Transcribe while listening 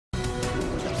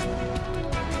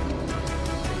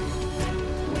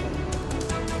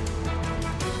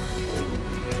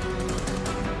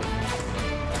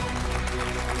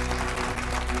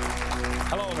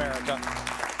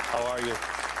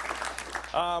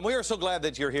We are so glad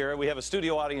that you're here. We have a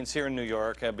studio audience here in New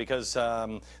York because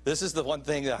this is the one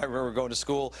thing that I remember going to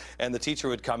school, and the teacher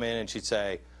would come in and she'd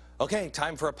say, "Okay,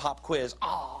 time for a pop quiz."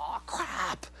 Oh,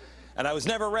 crap. And I was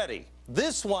never ready.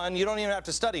 This one you don't even have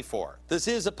to study for. This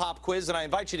is a pop quiz, and I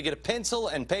invite you to get a pencil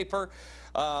and paper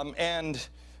and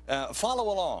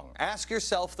follow along. Ask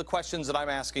yourself the questions that I'm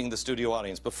asking the studio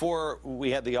audience. Before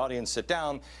we had the audience sit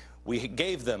down, we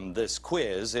gave them this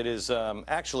quiz. It is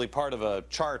actually part of a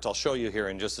chart I'll show you here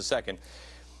in just a second.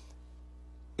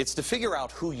 It's to figure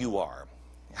out who you are.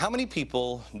 How many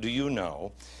people do you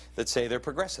know that say they're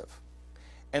progressive?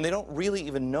 And they don't really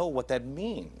even know what that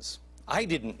means. I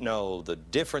didn't know the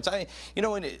difference. You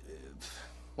know,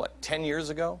 what, 10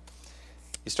 years ago?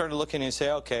 You started looking and you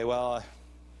say, okay, well,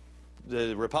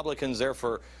 the Republicans, they're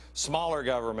for smaller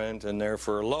government and they're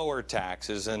for lower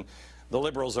taxes, and the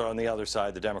liberals are on the other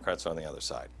side, the Democrats are on the other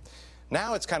side.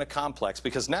 Now it's kind of complex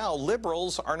because now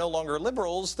liberals are no longer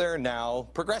liberals, they're now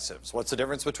progressives. What's the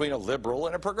difference between a liberal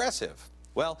and a progressive?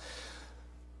 Well,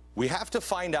 we have to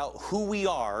find out who we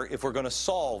are if we're going to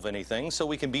solve anything so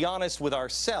we can be honest with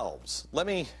ourselves. Let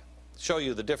me show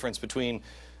you the difference between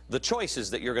the choices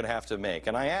that you're going to have to make.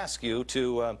 And I ask you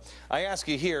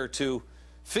here to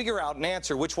figure out and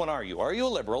answer, which one are you? Are you a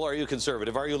liberal? Are you a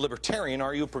conservative? Are you a libertarian?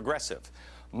 Are you a progressive?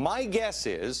 My guess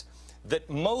is that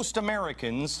most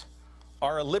Americans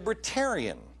are a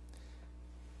libertarian.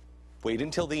 Wait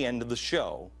until the end of the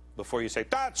show before you say,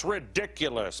 that's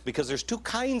ridiculous, because there's two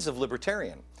kinds of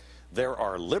libertarian. There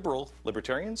are liberal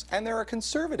libertarians and there are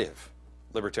conservative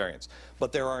libertarians.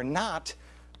 But there are not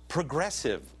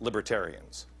progressive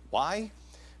libertarians. Why?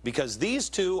 Because these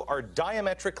two are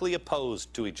diametrically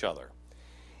opposed to each other.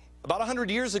 About 100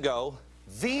 years ago,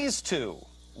 these two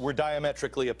were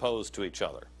diametrically opposed to each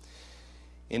other.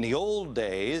 In the old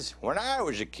days, when I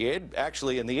was a kid,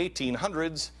 actually in the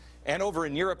 1800s, and over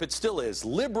in Europe it still is,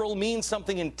 liberal means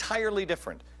something entirely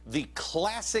different. The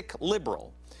classic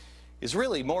liberal is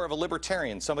really more of a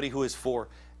libertarian, somebody who is for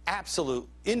absolute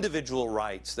individual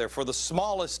rights. They're for the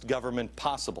smallest government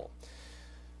possible.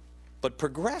 But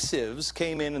progressives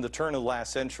came in the turn of the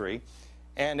last century,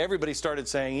 and everybody started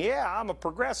saying, yeah, I'm a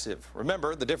progressive.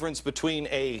 Remember, the difference between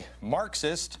a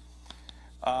Marxist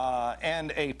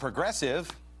and a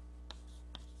progressive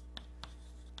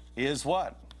is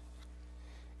what?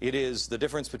 It is the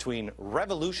difference between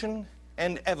revolution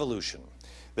and evolution.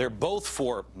 They're both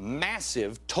for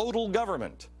massive total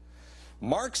government.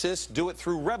 Marxists do it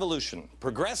through revolution.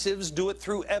 Progressives do it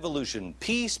through evolution.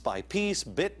 Piece by piece,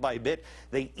 bit by bit,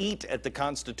 they eat at the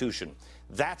Constitution.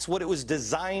 That's what it was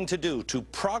designed to do, to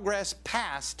progress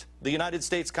past the United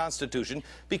States Constitution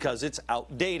because it's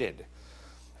outdated.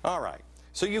 All right,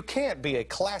 so you can't be a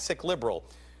classic liberal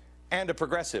and a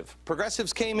progressive.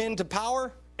 Progressives came into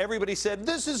power. Everybody said,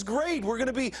 this is great, we're going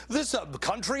to be this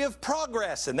country of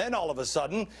progress. And then all of a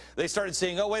sudden, they started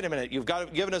saying, oh, wait a minute, you've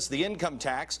given us the income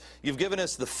tax, you've given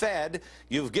us the Fed,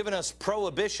 you've given us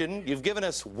prohibition, you've given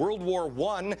us World War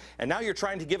I, and now you're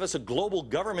trying to give us a global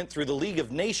government through the League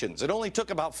of Nations. It only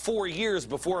took about 4 years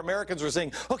before Americans were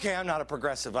saying, okay, I'm not a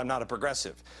progressive, I'm not a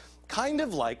progressive. Kind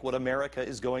of like what America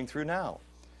is going through now.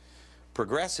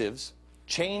 Progressives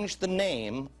changed the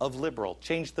name of liberal,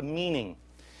 changed the meaning.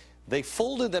 They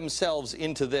folded themselves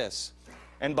into this,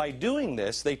 and by doing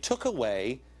this, they took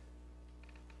away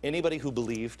anybody who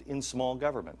believed in small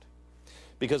government,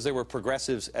 because there were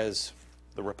progressives as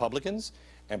the Republicans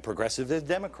and progressive as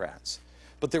Democrats.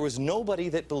 But there was nobody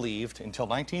that believed until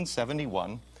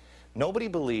 1971, nobody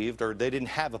believed, or they didn't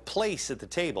have a place at the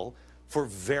table for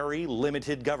very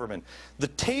limited government.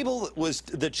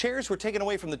 The chairs were taken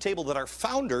away from the table that our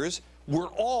founders were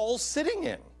all sitting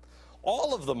in.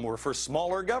 All of them were for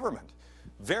smaller government,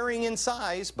 varying in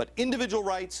size, but individual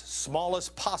rights,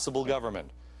 smallest possible government.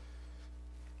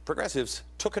 Progressives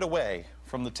took it away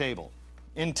from the table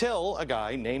until a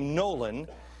guy named Nolan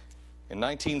in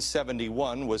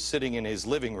 1971 was sitting in his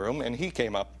living room, and he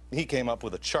came up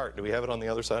with a chart. Do we have it on the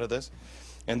other side of this?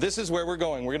 And this is where we're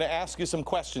going. We're going to ask you some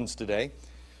questions today.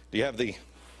 Do you have the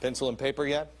pencil and paper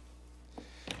yet?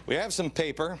 We have some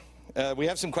paper. We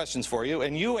have some questions for you,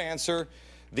 and you answer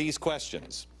these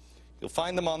questions. You'll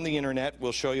find them on the internet.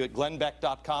 We'll show you at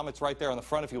glennbeck.com. It's right there on the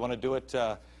front if you want to do it,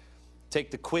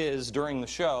 take the quiz during the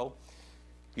show.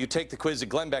 You take the quiz at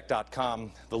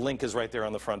glennbeck.com. The link is right there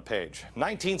on the front page.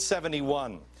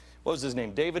 1971. What was his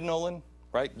name? David Nolan,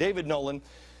 right? David Nolan.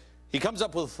 He comes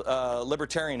up with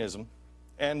libertarianism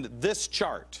and this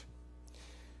chart.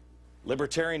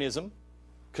 Libertarianism,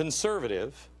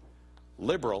 conservative,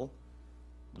 liberal,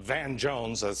 Van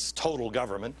Jones, that's total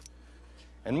government.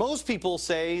 And most people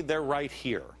say they're right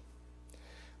here.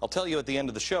 I'll tell you at the end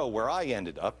of the show where I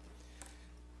ended up.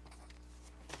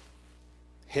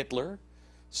 Hitler,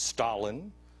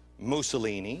 Stalin,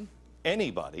 Mussolini,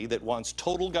 anybody that wants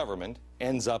total government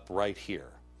ends up right here.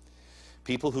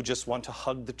 People who just want to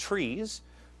hug the trees,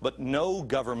 but no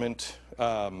government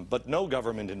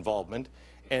involvement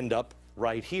end up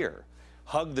right here.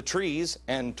 Hug the trees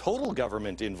and total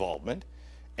government involvement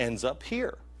ends up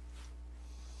here.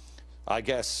 I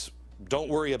guess don't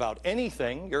worry about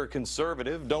anything. You're a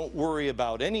conservative. Don't worry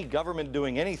about any government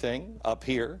doing anything up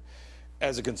here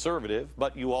as a conservative,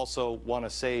 but you also want to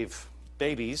save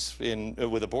babies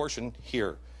with abortion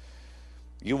here.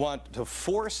 You want to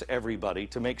force everybody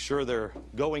to make sure they're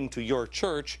going to your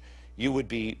church. You would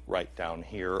be right down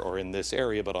here or in this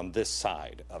area, but on this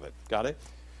side of it. Got it?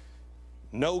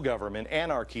 No government.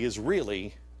 Anarchy is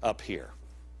really up here.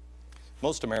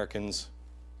 Most Americans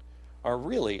are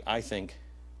really, I think,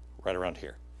 right around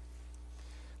here.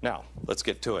 Now, let's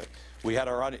get to it. We had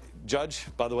our judge,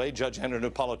 by the way, Judge Henry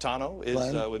Napolitano is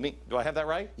with me. Do I have that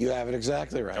right? You have it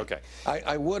exactly right. Okay.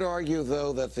 I would argue,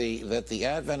 though, that the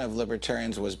advent of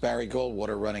libertarians was Barry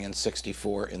Goldwater running in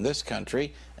 '64 in this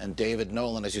country, and David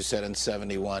Nolan, as you said, in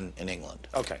 '71 in England.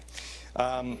 Okay.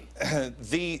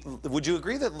 Would you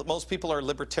agree that most people are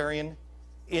libertarian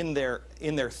in their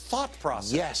thought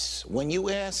process? Yes. When you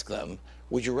ask them,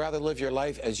 would you rather live your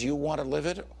life as you want to live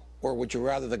it, or would you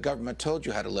rather the government told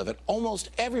you how to live it? Almost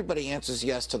everybody answers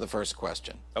yes to the first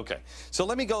question. Okay. So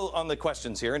let me go on the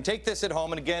questions here, and take this at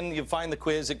home. And again, you find the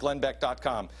quiz at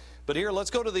glennbeck.com. But here, let's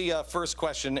go to the first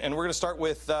question, and we're going to start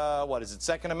with, what is it,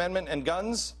 Second Amendment and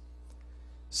guns?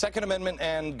 Second Amendment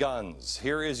and guns.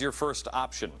 Here is your first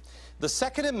option. The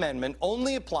Second Amendment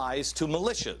only applies to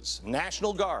militias,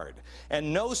 National Guard,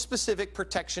 and no specific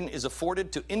protection is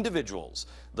afforded to individuals.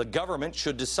 The government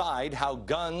should decide how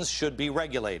guns should be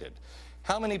regulated.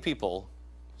 How many people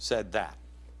said that?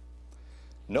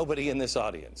 Nobody in this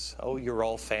audience. Oh, you're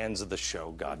all fans of the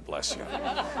show. God bless you.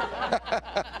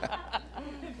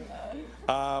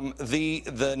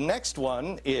 The next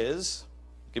one is...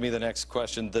 Give me the next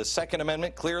question. The Second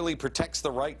Amendment clearly protects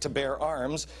the right to bear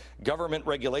arms. Government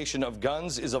regulation of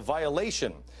guns is a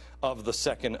violation of the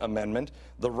Second Amendment.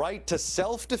 The right to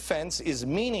self-defense is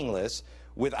meaningless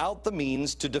without the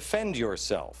means to defend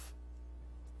yourself.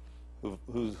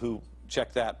 Who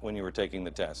checked that when you were taking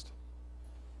the test?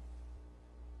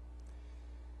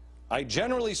 I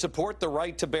generally support the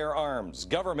right to bear arms.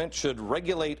 Government should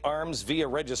regulate arms via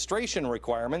registration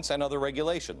requirements and other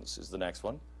regulations, is the next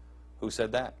one. Who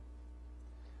said that?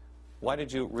 Why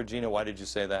did you, Regina, why did you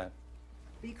say that?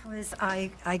 Because I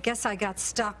guess I got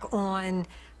stuck on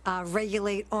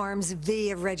regulate arms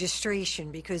via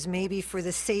registration, because maybe for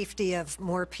the safety of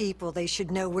more people, they should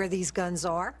know where these guns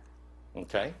are.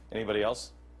 Okay. Anybody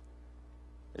else?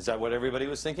 Is that what everybody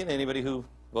was thinking? Anybody who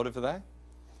voted for that?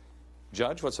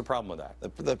 Judge, what's the problem with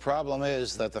that? The problem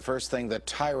is that the first thing that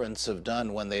tyrants have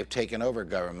done when they've taken over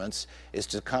governments is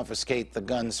to confiscate the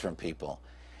guns from people.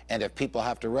 And if people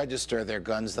have to register their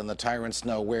guns, then the tyrants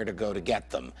know where to go to get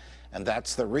them. And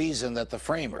that's the reason that the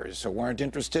framers weren't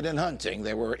interested in hunting.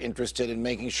 They were interested in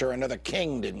making sure another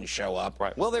king didn't show up.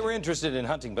 Right. Well, they were interested in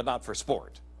hunting, but not for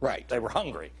sport. Right. They were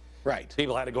hungry. Right.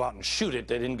 People had to go out and shoot it.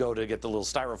 They didn't go to get the little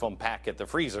styrofoam pack at the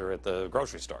freezer at the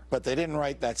grocery store. But they didn't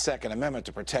write that Second Amendment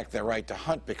to protect their right to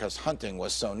hunt because hunting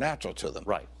was so natural to them.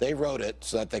 Right. They wrote it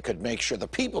so that they could make sure, the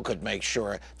people could make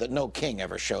sure that no king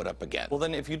ever showed up again. Well,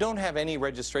 then if you don't have any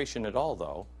registration at all,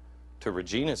 though, to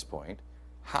Regina's point,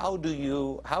 how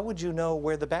would you know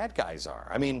where the bad guys are?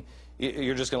 I mean,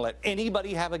 you're just going to let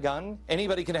anybody have a gun?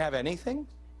 Anybody can have anything?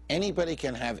 Anybody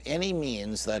can have any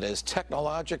means that is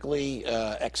technologically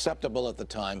acceptable at the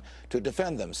time to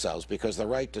defend themselves, because the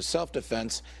right to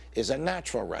self-defense is a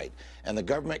natural right, and the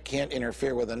government can't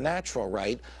interfere with a natural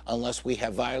right unless we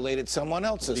have violated someone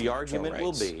else's natural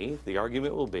rights. The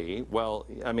argument will be, well,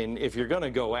 I mean, if you're going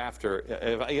to go after,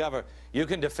 you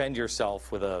can defend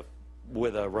yourself with a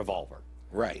revolver.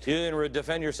 Right. You can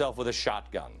defend yourself with a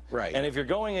shotgun. Right. And if you're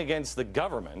going against the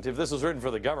government, if this was written for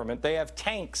the government, they have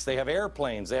tanks, they have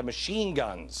airplanes, they have machine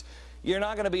guns. You're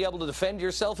not going to be able to defend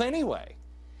yourself anyway.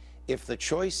 If the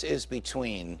choice is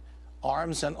between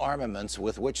arms and armaments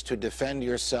with which to defend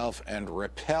yourself and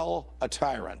repel a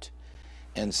tyrant,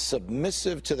 and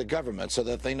submissive to the government so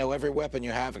that they know every weapon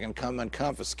you have and can come and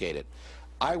confiscate it,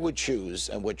 I would choose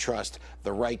and would trust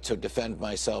the right to defend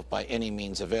myself by any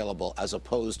means available, as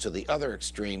opposed to the other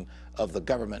extreme of the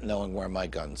government knowing where my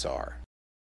guns are.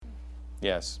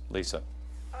 Yes, Lisa.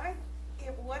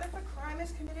 What if a crime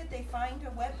is committed, they find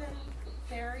a weapon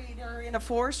buried or in a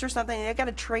forest or something, and they've got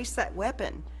to trace that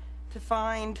weapon to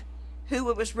find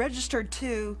who it was registered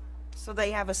to, so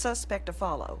they have a suspect to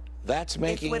follow? That's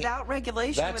making without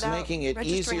regulation, That's without making it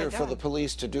registering a easier for the gun.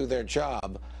 police to do their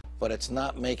job, but it's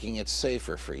not making it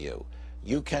safer for you.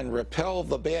 You can repel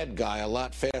the bad guy a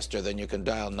lot faster than you can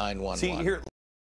dial 911. See, here,